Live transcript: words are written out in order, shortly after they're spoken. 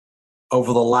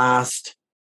over the last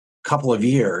couple of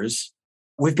years,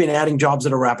 we've been adding jobs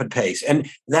at a rapid pace. And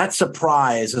that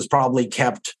surprise has probably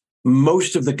kept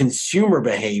most of the consumer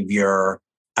behavior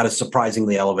at a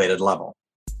surprisingly elevated level.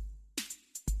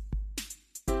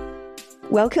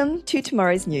 Welcome to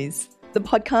Tomorrow's News, the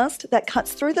podcast that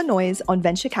cuts through the noise on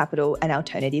venture capital and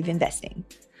alternative investing.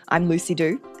 I'm Lucy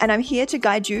Du, and I'm here to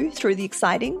guide you through the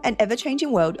exciting and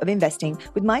ever-changing world of investing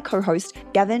with my co-host,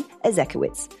 Gavin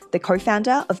Ezekowitz, the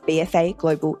co-founder of BFA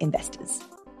Global Investors.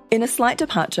 In a slight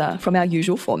departure from our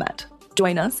usual format,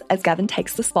 join us as Gavin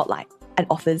takes the spotlight and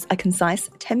offers a concise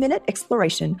 10-minute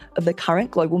exploration of the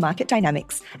current global market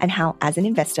dynamics and how, as an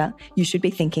investor, you should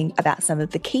be thinking about some of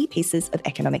the key pieces of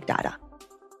economic data.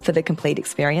 For the complete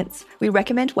experience, we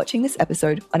recommend watching this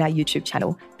episode on our YouTube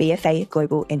channel, BFA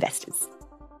Global Investors.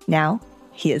 Now,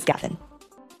 here's Gavin.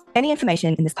 Any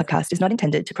information in this podcast is not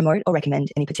intended to promote or recommend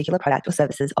any particular product or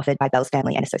services offered by Bell's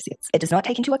Family and Associates. It does not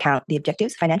take into account the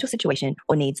objectives, financial situation,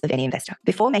 or needs of any investor.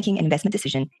 Before making an investment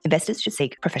decision, investors should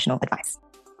seek professional advice.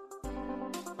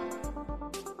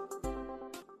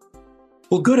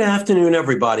 Well, good afternoon,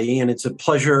 everybody, and it's a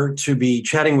pleasure to be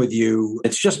chatting with you.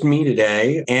 It's just me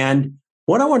today, and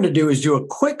what I wanted to do is do a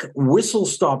quick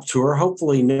whistle-stop tour,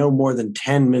 hopefully no more than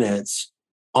 10 minutes,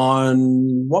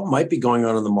 on what might be going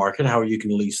on in the market, how you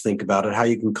can at least think about it, how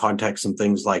you can context some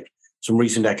things like some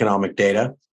recent economic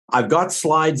data. I've got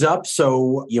slides up,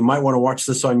 so you might want to watch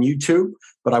this on YouTube,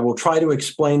 but I will try to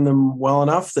explain them well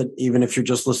enough that even if you're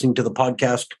just listening to the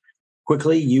podcast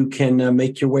quickly, you can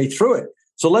make your way through it.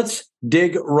 So let's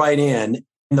dig right in.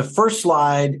 In the first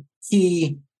slide,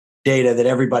 key data that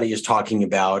everybody is talking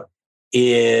about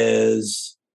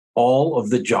is all of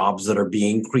the jobs that are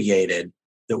being created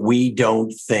that we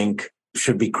don't think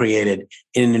should be created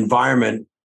in an environment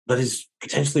that is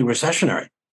potentially recessionary.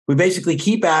 We basically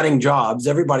keep adding jobs.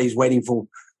 Everybody's waiting for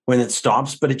when it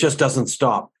stops, but it just doesn't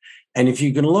stop. And if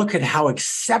you can look at how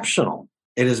exceptional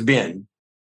it has been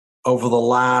over the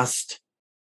last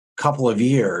couple of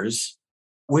years,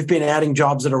 we've been adding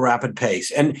jobs at a rapid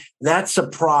pace. And that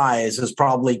surprise has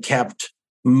probably kept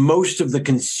most of the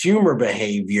consumer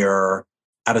behavior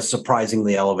at a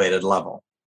surprisingly elevated level.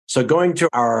 So going to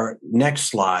our next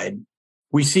slide,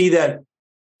 we see that,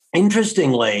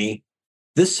 interestingly,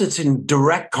 this sits in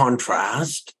direct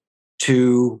contrast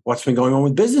to what's been going on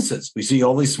with businesses. We see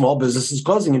all these small businesses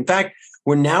closing. In fact,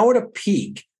 we're now at a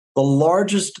peak, the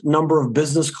largest number of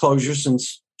business closures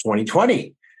since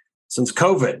 2020, since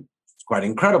COVID. It's quite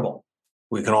incredible.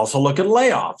 We can also look at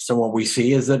layoffs. And what we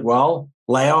see is that, well,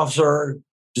 layoffs are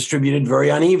distributed very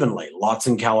unevenly. Lots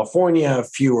in California,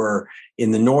 fewer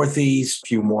in the Northeast,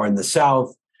 few more in the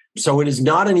South. So it is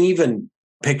not an even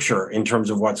picture in terms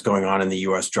of what's going on in the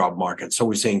US job market. So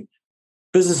we're seeing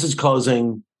businesses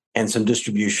closing and some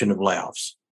distribution of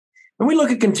layoffs. And we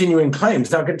look at continuing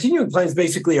claims. Now, continuing claims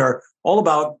basically are all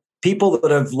about people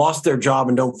that have lost their job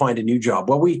and don't find a new job.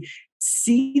 Well, we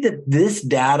see that this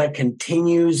data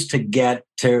continues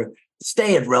to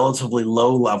stay at relatively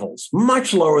low levels,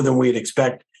 much lower than we'd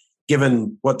expect,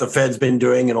 given what the Fed's been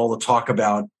doing and all the talk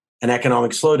about an economic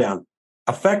slowdown.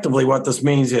 Effectively, what this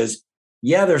means is,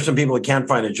 yeah, there's some people that can't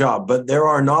find a job, but there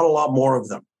are not a lot more of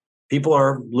them. People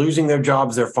are losing their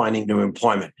jobs, they're finding new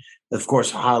employment. Of course,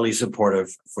 highly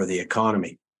supportive for the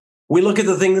economy. We look at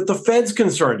the thing that the Fed's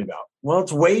concerned about. Well,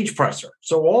 it's wage pressure.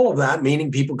 So all of that,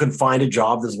 meaning people can find a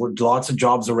job, there's lots of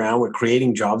jobs around, we're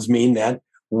creating jobs, mean that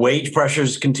wage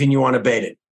pressures continue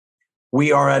unabated.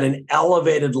 We are at an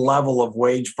elevated level of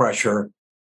wage pressure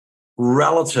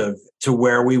relative to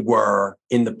where we were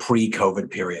in the pre-COVID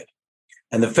period.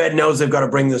 And the Fed knows they've got to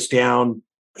bring this down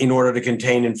in order to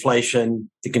contain inflation,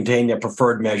 to contain their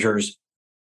preferred measures,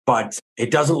 but it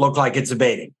doesn't look like it's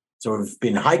abating. So we've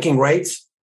been hiking rates,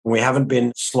 and we haven't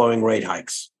been slowing wage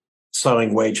hikes.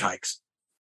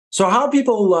 So how are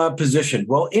people positioned?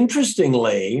 Well,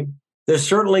 interestingly, there's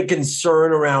certainly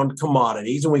concern around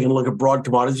commodities, and we can look at broad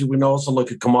commodities. We can also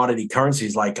look at commodity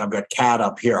currencies, like I've got CAD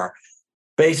up here.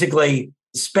 Basically,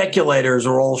 speculators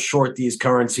are all short these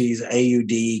currencies,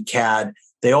 AUD, CAD.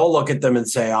 They all look at them and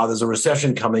say, there's a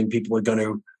recession coming. People are going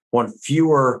to want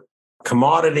fewer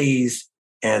commodities,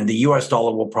 and the US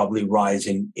dollar will probably rise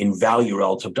in value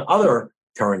relative to other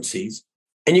currencies.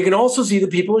 And you can also see that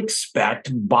people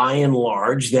expect, by and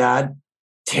large, that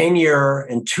 10-year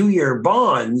and 2-year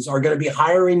bonds are going to be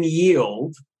higher in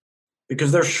yield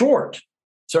because they're short.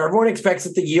 So everyone expects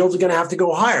that the yields are going to have to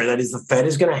go higher. That is, the Fed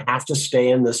is going to have to stay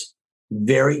in this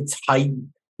very tight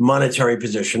monetary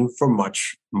position for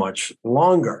much, much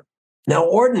longer. Now,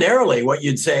 ordinarily, what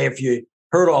you'd say if you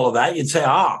heard all of that, you'd say,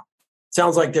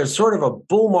 sounds like there's sort of a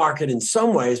bull market in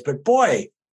some ways, but boy,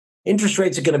 interest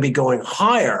rates are going to be going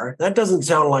higher. That doesn't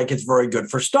sound like it's very good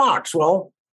for stocks.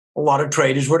 Well, a lot of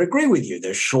traders would agree with you.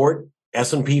 They're short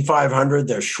S&P 500.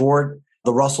 They're short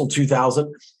the Russell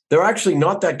 2000. They're actually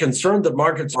not that concerned that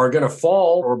markets are going to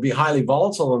fall or be highly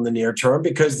volatile in the near term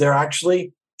because they're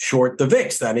actually short the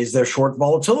VIX. That is, they're short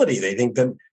volatility. They think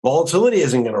that volatility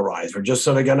isn't going to rise. We're just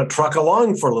sort of going to truck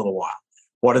along for a little while.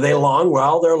 What are they long?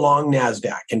 Well, they're long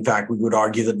NASDAQ. In fact, we would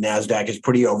argue that NASDAQ is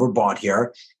pretty overbought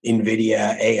here.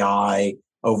 NVIDIA, AI,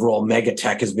 overall mega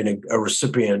tech has been a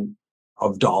recipient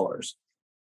of dollars.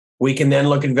 We can then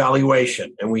look at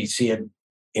valuation, and we see it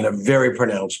in a very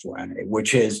pronounced way,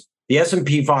 which is the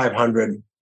S&P 500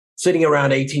 sitting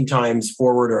around 18 times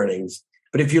forward earnings.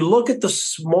 But if you look at the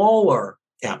smaller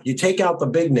cap, you take out the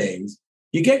big names,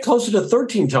 you get closer to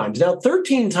 13 times. Now,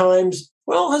 13 times,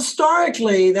 well,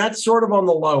 historically, that's sort of on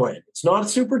the low end. It's not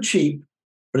super cheap,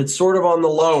 but it's sort of on the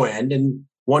low end. And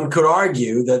one could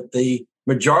argue that the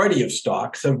majority of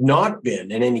stocks have not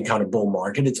been in any kind of bull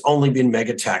market. It's only been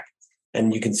mega tech.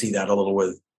 And you can see that a little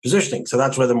with positioning. So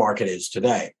that's where the market is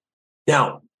today.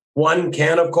 Now, one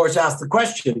can, of course, ask the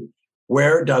question,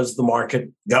 where does the market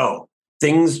go?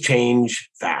 Things change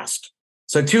fast.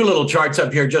 So two little charts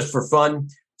up here just for fun,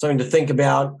 something to think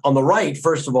about. On the right,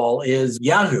 first of all, is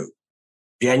Yahoo.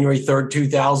 January 3rd,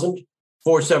 2000,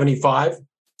 475.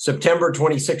 September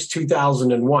 26,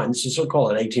 2001, so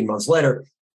call it 18 months later,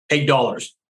 $8.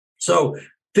 So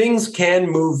things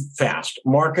can move fast.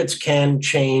 Markets can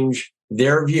change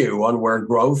their view on where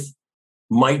growth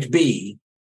might be,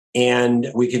 and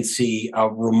we can see a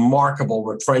remarkable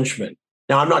retrenchment.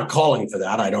 Now, I'm not calling for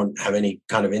that. I don't have any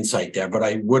kind of insight there, but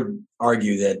I would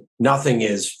argue that nothing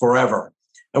is forever.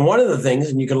 And one of the things,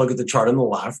 and you can look at the chart on the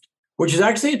left, which is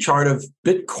actually a chart of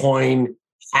Bitcoin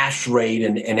hash rate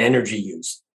and energy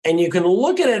use. And you can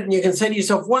look at it and you can say to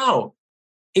yourself, wow,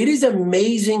 it is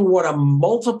amazing what a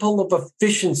multiple of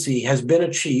efficiency has been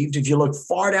achieved. If you look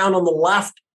far down on the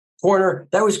left corner,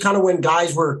 that was kind of when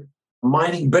guys were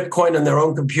mining Bitcoin on their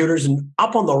own computers. And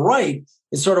up on the right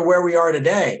is sort of where we are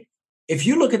today. If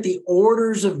you look at the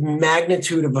orders of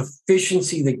magnitude of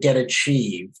efficiency that get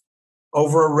achieved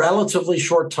over a relatively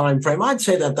short time frame, I'd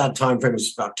say that time frame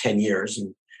is about 10 years,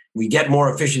 and we get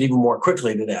more efficient even more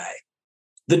quickly today.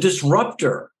 The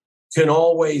disruptor can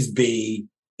always be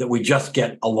that we just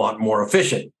get a lot more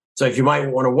efficient. So if you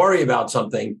might want to worry about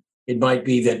something, it might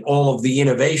be that all of the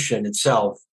innovation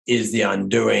itself is the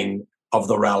undoing of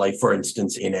the rally, for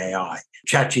instance, in AI.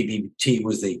 ChatGPT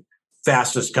was the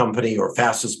fastest company or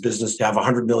fastest business to have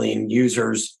 100 million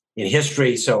users in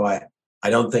history. So I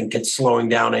don't think it's slowing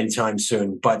down anytime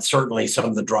soon, but certainly some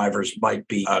of the drivers might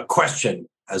be a question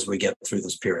as we get through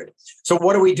this period. So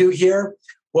what do we do here?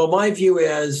 Well, my view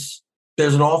is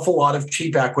there's an awful lot of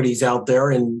cheap equities out there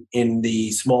in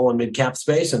the small and mid cap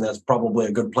space, and that's probably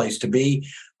a good place to be.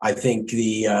 I think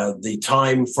the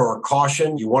time for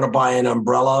caution, you want to buy an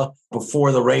umbrella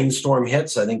before the rainstorm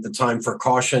hits. I think the time for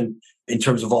caution in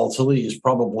terms of volatility is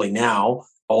probably now,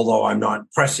 although I'm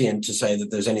not prescient to say that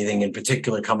there's anything in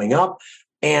particular coming up.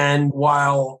 And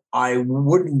while I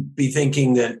wouldn't be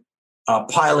thinking that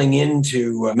piling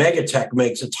into megatech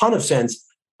makes a ton of sense,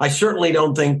 I certainly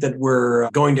don't think that we're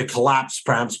going to collapse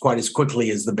perhaps quite as quickly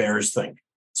as the bears think.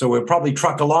 So we'll probably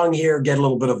truck along here, get a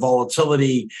little bit of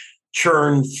volatility,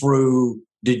 churn through,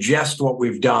 digest what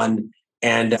we've done.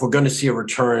 And if we're going to see a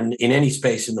return in any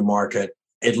space in the market,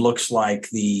 it looks like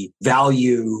the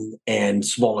value and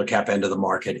smaller cap end of the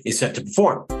market is set to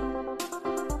perform.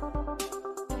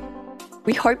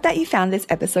 We hope that you found this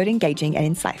episode engaging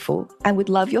and insightful, and would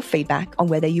love your feedback on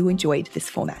whether you enjoyed this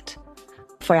format.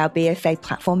 For our BFA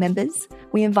platform members,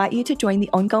 we invite you to join the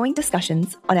ongoing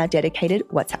discussions on our dedicated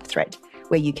WhatsApp thread,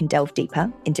 where you can delve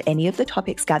deeper into any of the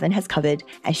topics Gavin has covered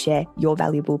and share your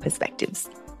valuable perspectives.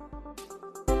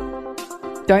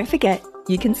 Don't forget,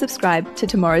 you can subscribe to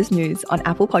Tomorrow's News on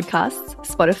Apple Podcasts,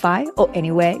 Spotify, or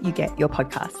anywhere you get your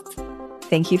podcasts.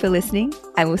 Thank you for listening,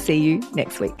 and we'll see you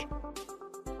next week.